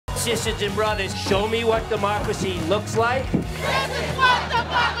sisters and brothers, show me what democracy looks like. This is what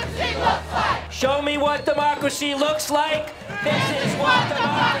democracy looks like. Show me what democracy looks like. This is what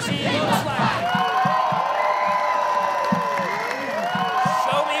democracy looks like.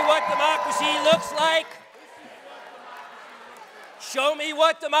 Show me what democracy looks like. Show me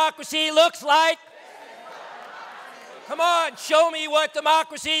what democracy looks like. Come on, show me what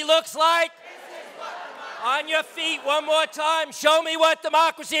democracy looks like. On your feet one more time. Show me what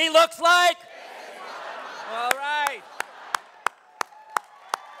democracy looks like. All right.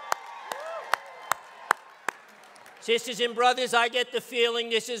 Sisters and brothers, I get the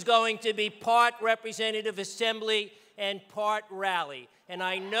feeling this is going to be part representative assembly and part rally. And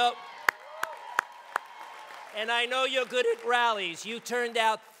I know you're good at rallies. You turned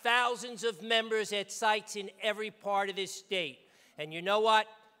out thousands of members at sites in every part of this state. And you know what?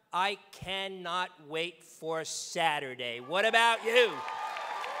 I cannot wait for Saturday. What about you?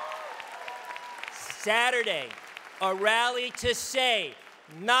 Saturday, a rally to say,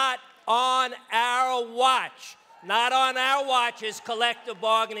 not on our watch. Not on our watch is collective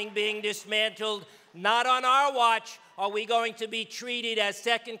bargaining being dismantled. Not on our watch are we going to be treated as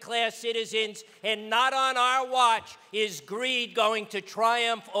second-class citizens. And not on our watch is greed going to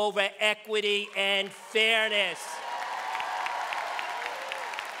triumph over equity and fairness.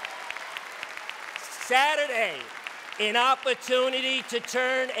 Saturday, an opportunity to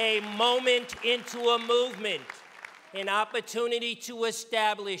turn a moment into a movement, an opportunity to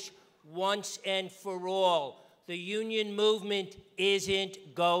establish once and for all the union movement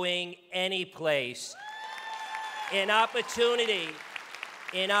isn't going anyplace. An opportunity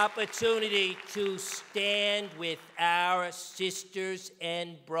to stand with our sisters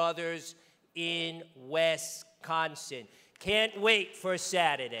and brothers in Wisconsin. Can't wait for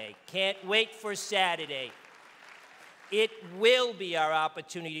Saturday. Can't wait for Saturday. It will be our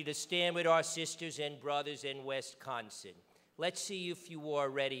opportunity to stand with our sisters and brothers in Wisconsin. Let's see if you are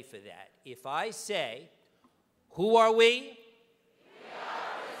ready for that. If I say, who are we? We are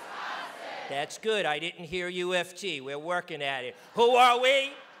Wisconsin. That's good. I didn't hear UFT. We're working at it. Who are we? We are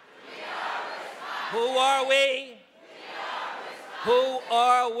Wisconsin. Who are we? We are Wisconsin. Who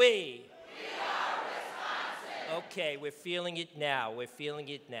are we? Okay, we're feeling it now. We're feeling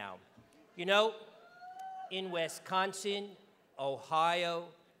it now. You know, in Wisconsin, Ohio,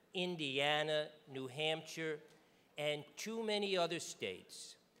 Indiana, New Hampshire, and too many other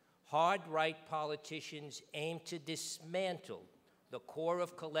states, hard-right politicians aim to dismantle the core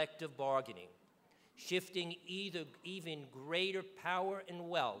of collective bargaining, shifting even greater power and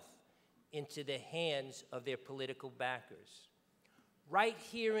wealth into the hands of their political backers. Right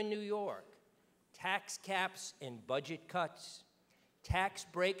here in New York, tax caps and budget cuts, tax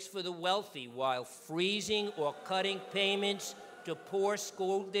breaks for the wealthy while freezing or cutting payments to poor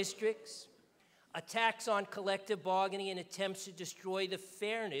school districts, attacks on collective bargaining and attempts to destroy the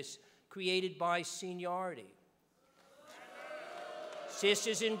fairness created by seniority.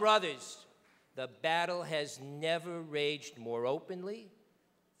 Sisters and brothers, the battle has never raged more openly.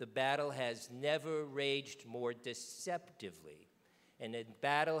 The battle has never raged more deceptively. And the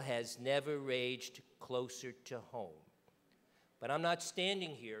battle has never raged closer to home. But I'm not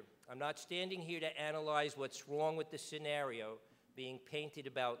standing here. I'm not standing here to analyze what's wrong with the scenario being painted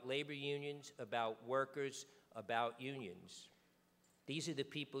about labor unions, about workers, about unions. These are the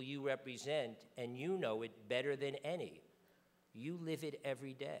people you represent, and you know it better than any. You live it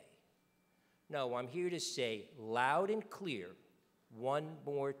every day. No, I'm here to say loud and clear one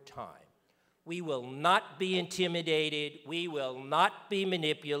more time. We will not be intimidated. We will not be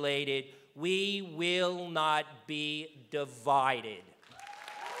manipulated. We will not be divided.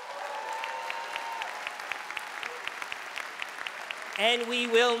 And we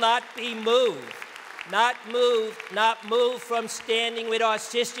will not be moved. Not moved from standing with our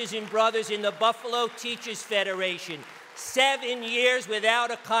sisters and brothers in the Buffalo Teachers Federation. 7 years without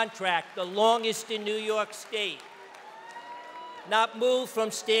a contract, the longest in New York State. Not moved from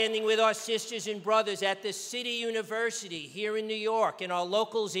standing with our sisters and brothers at the City University here in New York and our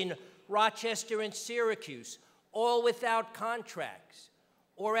locals in Rochester and Syracuse, all without contracts.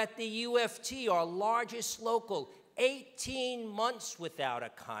 Or at the UFT, our largest local, 18 months without a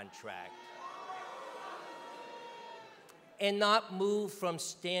contract. And not moved from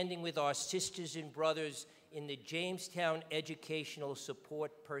standing with our sisters and brothers in the Jamestown Educational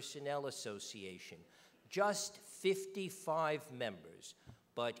Support Personnel Association. Just 55 members,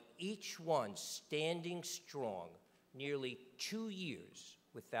 but each one standing strong, nearly 2 years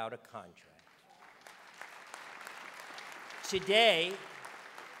without a contract.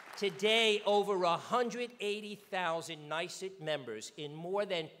 Today, over 180,000 NYSUT members in more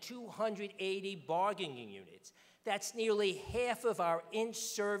than 280 bargaining units, that's nearly half of our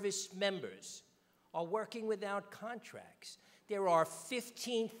in-service members, are working without contracts. There are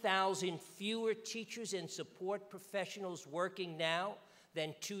 15,000 fewer teachers and support professionals working now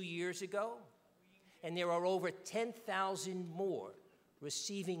than 2 years ago, and there are over 10,000 more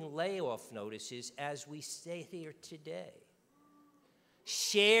receiving layoff notices as we stay here today.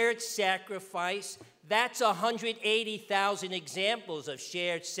 Shared sacrifice, that's 180,000 examples of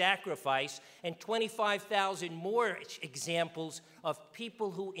shared sacrifice and 25,000 more examples of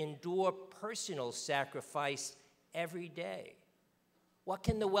people who endure personal sacrifice every day. What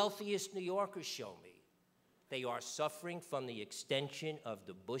can the wealthiest New Yorkers show me? They are suffering from the extension of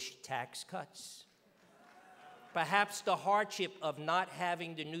the Bush tax cuts. Perhaps the hardship of not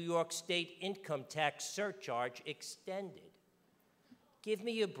having the New York State income tax surcharge extended. Give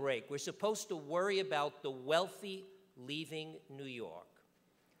me a break. We're supposed to worry about the wealthy leaving New York.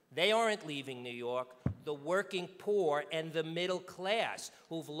 They aren't leaving New York. The working poor and the middle class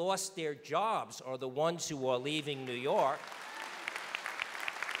who've lost their jobs are the ones who are leaving New York.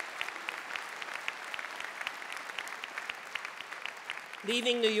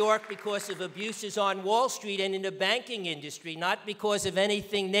 Leaving New York because of abuses on Wall Street and in the banking industry, not because of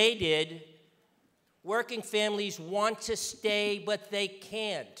anything they did. Working families want to stay, but they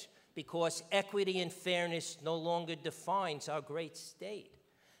can't because equity and fairness no longer defines our great state.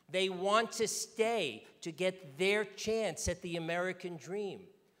 They want to stay to get their chance at the American dream,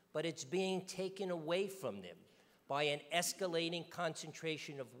 but it's being taken away from them by an escalating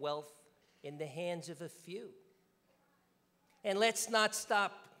concentration of wealth in the hands of a few. And let's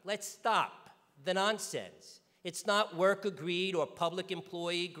stop the nonsense. It's not worker greed or public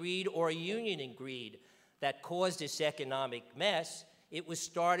employee greed or union greed that caused this economic mess. It was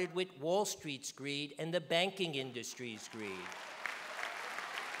started with Wall Street's greed and the banking industry's greed.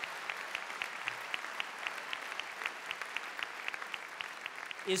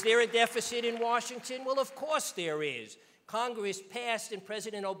 Is there a deficit in Washington? Well, of course there is. Congress passed and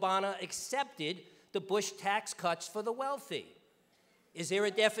President Obama accepted the Bush tax cuts for the wealthy. Is there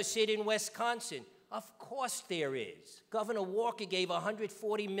a deficit in Wisconsin? Of course there is. Governor Walker gave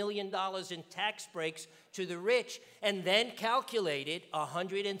 $140 million in tax breaks to the rich and then calculated a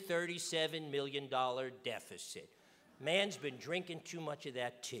 $137 million deficit. Man's been drinking too much of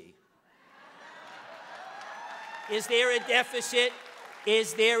that tea. Is there a deficit?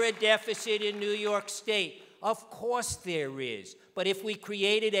 Is there a deficit in New York State? Of course there is. But if we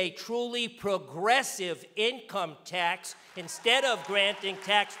created a truly progressive income tax instead of granting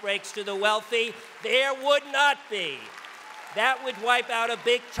tax breaks to the wealthy, there would not be. That would wipe out a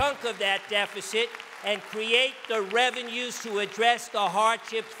big chunk of that deficit and create the revenues to address the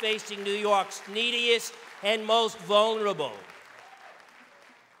hardships facing New York's neediest and most vulnerable.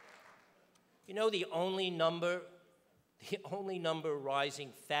 You know, the only number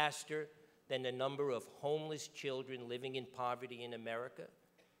rising faster than the number of homeless children living in poverty in America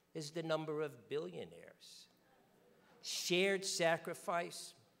is the number of billionaires. Shared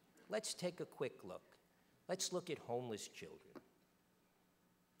sacrifice. Let's take a quick look. Let's look at homeless children.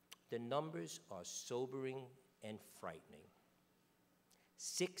 The numbers are sobering and frightening.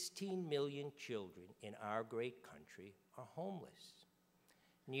 16 million children in our great country are homeless.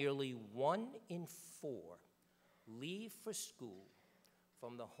 Nearly 1 in 4 leave for school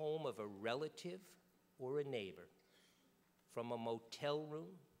from the home of a relative or a neighbor, from a motel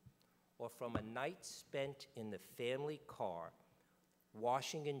room, or from a night spent in the family car,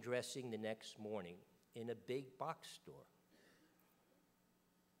 washing and dressing the next morning in a big box store.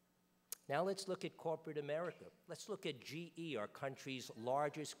 Now let's look at corporate America. Let's look at GE, our country's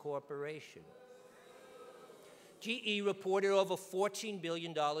largest corporation. GE reported over $14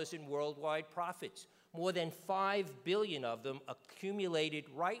 billion in worldwide profits. More than $5 billion of them accumulated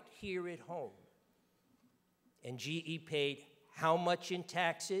right here at home. And GE paid how much in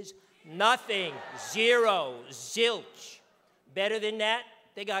taxes? Nothing, zero, zilch. Better than that,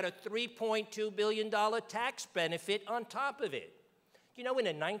 they got a $3.2 billion tax benefit on top of it. You know, in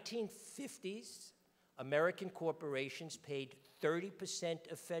the 1950s, American corporations paid 30%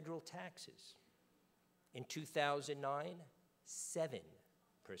 of federal taxes. In 2009, 7%.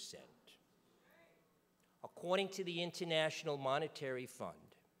 According to the International Monetary Fund,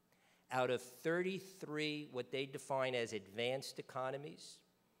 out of 33 what they define as advanced economies,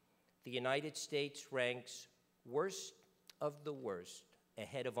 the United States ranks worst of the worst,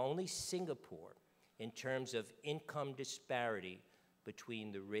 ahead of only Singapore in terms of income disparity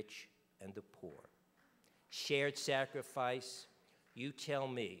between the rich and the poor. Shared sacrifice, You tell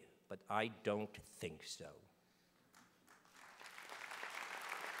me, but I don't think so.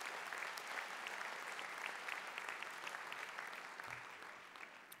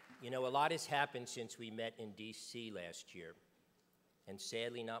 You know, a lot has happened since we met in D.C. last year, and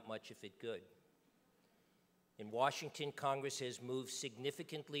sadly not much of it good. In Washington, Congress has moved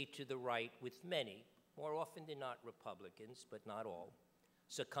significantly to the right, with many, more often than not Republicans, but not all,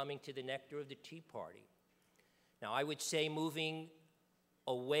 succumbing to the nectar of the Tea Party. Now, I would say moving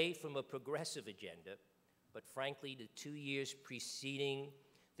away from a progressive agenda, but frankly, the 2 years preceding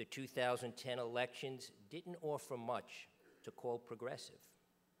the 2010 elections didn't offer much to call progressive.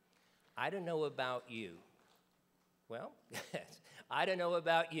 I don't know about you. Well, I don't know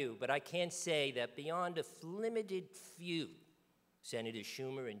about you, but I can say that beyond a limited few, Senators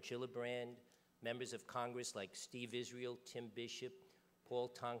Schumer and Gillibrand, members of Congress like Steve Israel, Tim Bishop,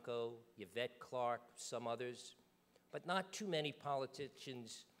 Paul Tonko, Yvette Clarke, some others, but not too many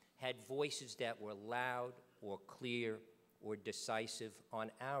politicians had voices that were loud or clear or decisive on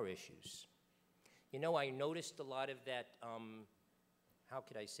our issues. You know, I noticed a lot of that, how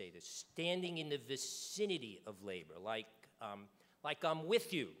could I say this, standing in the vicinity of labor, like I'm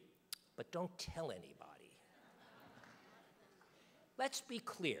with you, but don't tell anybody. Let's be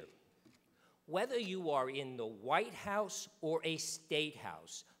clear. Whether you are in the White House or a State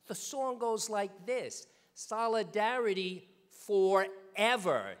House, the song goes like this: solidarity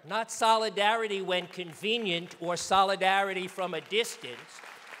forever, not solidarity when convenient or solidarity from a distance.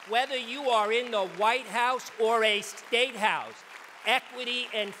 Whether you are in the White House or a State House, equity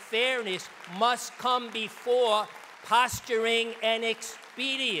and fairness must come before posturing and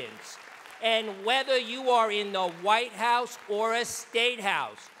expedience. And whether you are in the White House or a State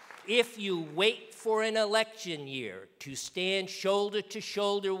House, if you wait for an election year to stand shoulder to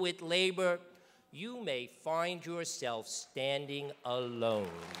shoulder with labor, you may find yourself standing alone.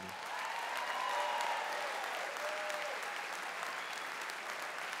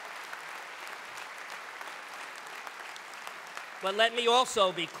 But let me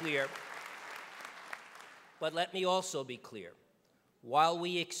also be clear. While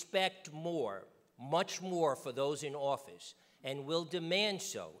we expect more, much more for those in office, and will demand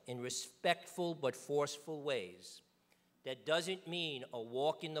so in respectful but forceful ways, that doesn't mean a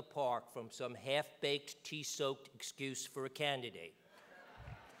walk in the park from some half-baked, tea-soaked excuse for a candidate.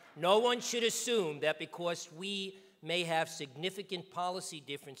 No one should assume that because we may have significant policy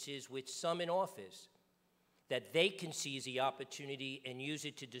differences with some in office, that they can seize the opportunity and use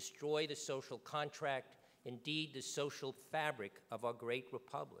it to destroy the social contract, indeed the social fabric of our great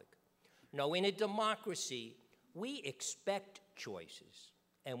republic. No, in a democracy, we expect choices,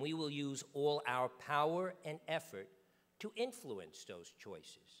 and we will use all our power and effort to influence those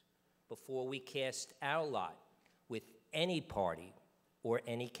choices before we cast our lot with any party or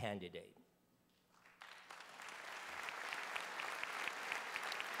any candidate.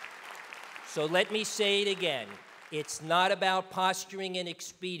 So let me say it again. It's not about posturing and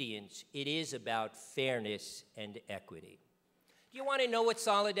expedience. It is about fairness and equity. Do you want to know what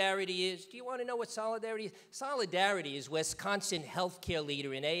solidarity is? Do you want to know what solidarity is? Solidarity is Wisconsin healthcare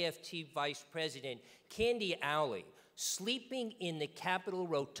leader and AFT Vice President Candy Owley sleeping in the Capitol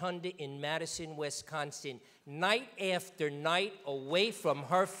Rotunda in Madison, Wisconsin, night after night away from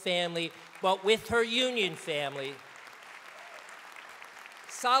her family, but with her union family.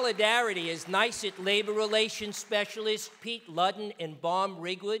 Solidarity is NYSUT labor relations specialist Pete Ludden and Baum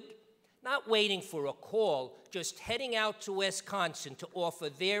Rigwood, not waiting for a call, just heading out to Wisconsin to offer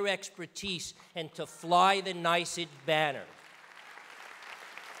their expertise and to fly the NYSUT banner.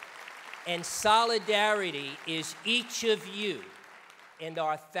 And solidarity is each of you and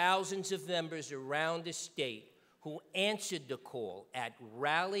our thousands of members around the state who answered the call at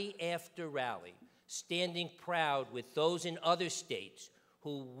rally after rally, standing proud with those in other states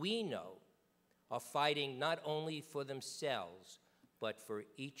who we know are fighting not only for themselves, but for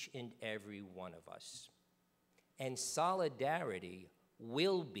each and every one of us. And solidarity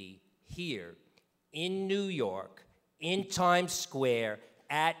will be here in New York, in Times Square,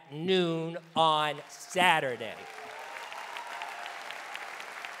 at noon on Saturday.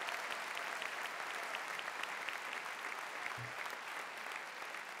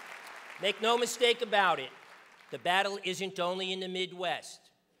 Make no mistake about it. The battle isn't only in the Midwest.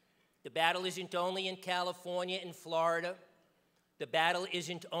 The battle isn't only in California and Florida. The battle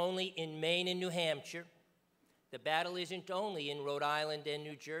isn't only in Maine and New Hampshire. The battle isn't only in Rhode Island and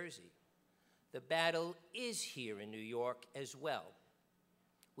New Jersey. The battle is here in New York as well.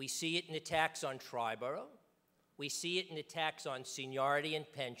 We see it in attacks on Triborough. We see it in attacks on seniority and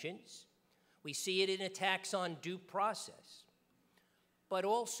pensions. We see it in attacks on due process. But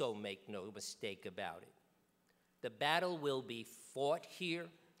also make no mistake about it. The battle will be fought here,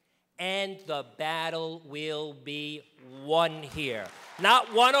 and the battle will be won here.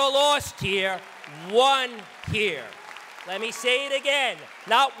 Not won or lost here, won here. Let me say it again.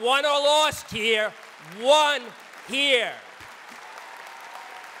 Not won or lost here, won here.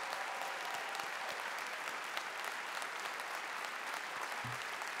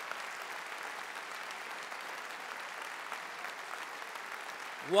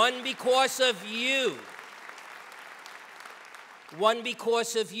 One because of you. One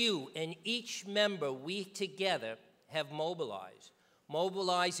because of you. And each member, we together have mobilized.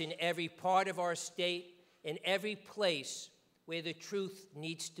 Mobilized in every part of our state, in every place where the truth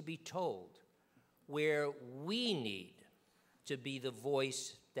needs to be told, where we need to be the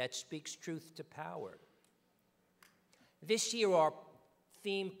voice that speaks truth to power. This year, our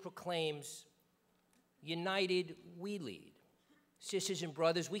theme proclaims, United We Lead. Sisters and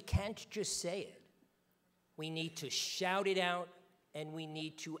brothers, we can't just say it. We need to shout it out, and we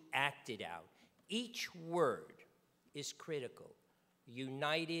need to act it out. Each word is critical.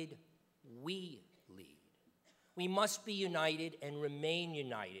 United, we lead. We must be united and remain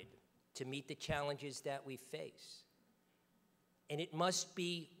united to meet the challenges that we face. And it must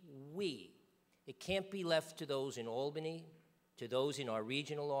be we. It can't be left to those in Albany, to those in our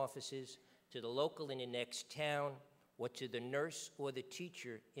regional offices, to the local in the next town, or to the nurse or the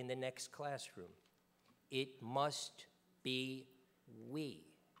teacher in the next classroom. It must be we.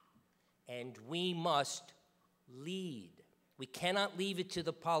 And we must lead. We cannot leave it to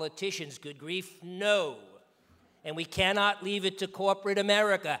the politicians, good grief, no. And we cannot leave it to corporate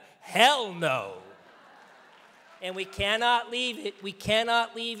America, hell no. And we cannot leave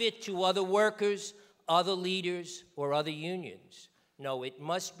it to other workers, other leaders, or other unions. No, it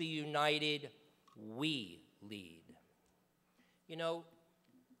must be united, we lead. You know,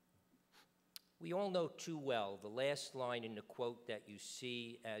 we all know too well the last line in the quote that you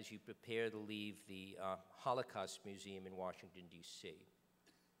see as you prepare to leave the Holocaust Museum in Washington, D.C.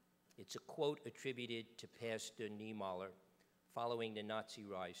 It's a quote attributed to Pastor Niemöller following the Nazi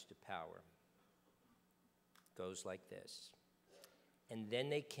rise to power. It goes like this. And then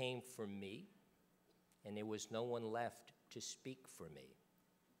they came for me, and there was no one left to speak for me.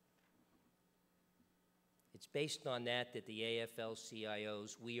 It's based on that the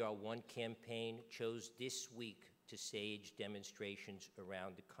AFL-CIO's We Are One campaign chose this week to stage demonstrations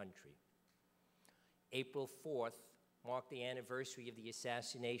around the country. April 4th marked the anniversary of the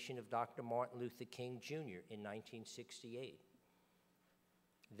assassination of Dr. Martin Luther King, Jr. in 1968.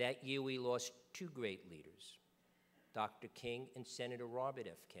 That year we lost two great leaders, Dr. King and Senator Robert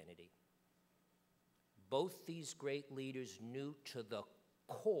F. Kennedy. Both these great leaders knew to the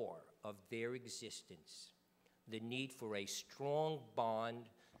core of their existence the need for a strong bond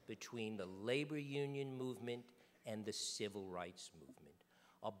between the labor union movement and the civil rights movement.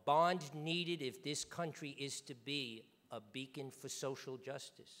 A bond needed if this country is to be a beacon for social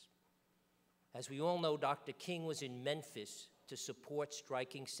justice. As we all know, Dr. King was in Memphis to support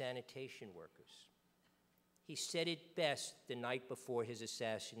striking sanitation workers. He said it best the night before his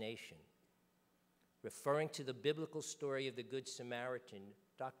assassination. Referring to the biblical story of the Good Samaritan,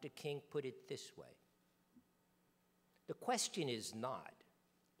 Dr. King put it this way. The question is not,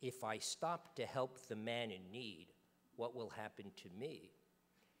 if I stop to help the man in need, what will happen to me?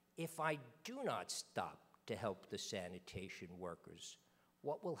 If I do not stop to help the sanitation workers,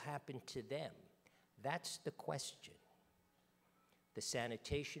 what will happen to them? That's the question. The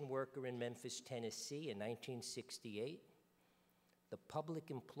sanitation worker in Memphis, Tennessee in 1968, the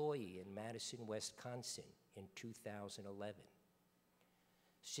public employee in Madison, Wisconsin in 2011.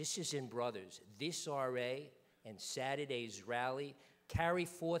 Sisters and brothers, this RA and Saturday's rally carry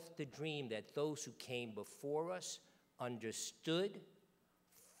forth the dream that those who came before us understood,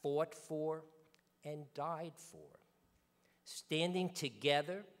 fought for, and died for. Standing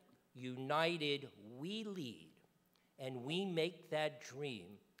together, united, we lead, and we make that dream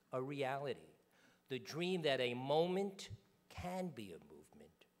a reality. The dream that a moment can be a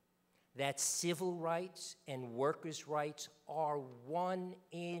movement, that civil rights and workers' rights are one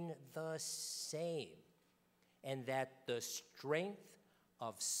in the same, and that the strength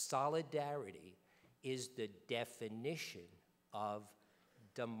of solidarity is the definition of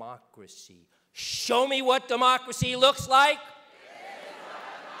democracy. Show me what democracy looks like.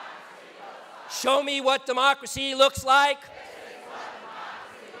 Show me what democracy looks like.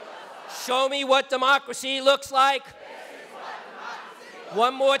 Show me what democracy looks like.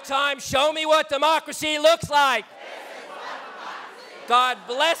 One more time, show me what democracy looks like. God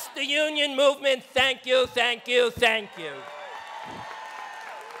bless the union movement. Thank you, thank you, thank you.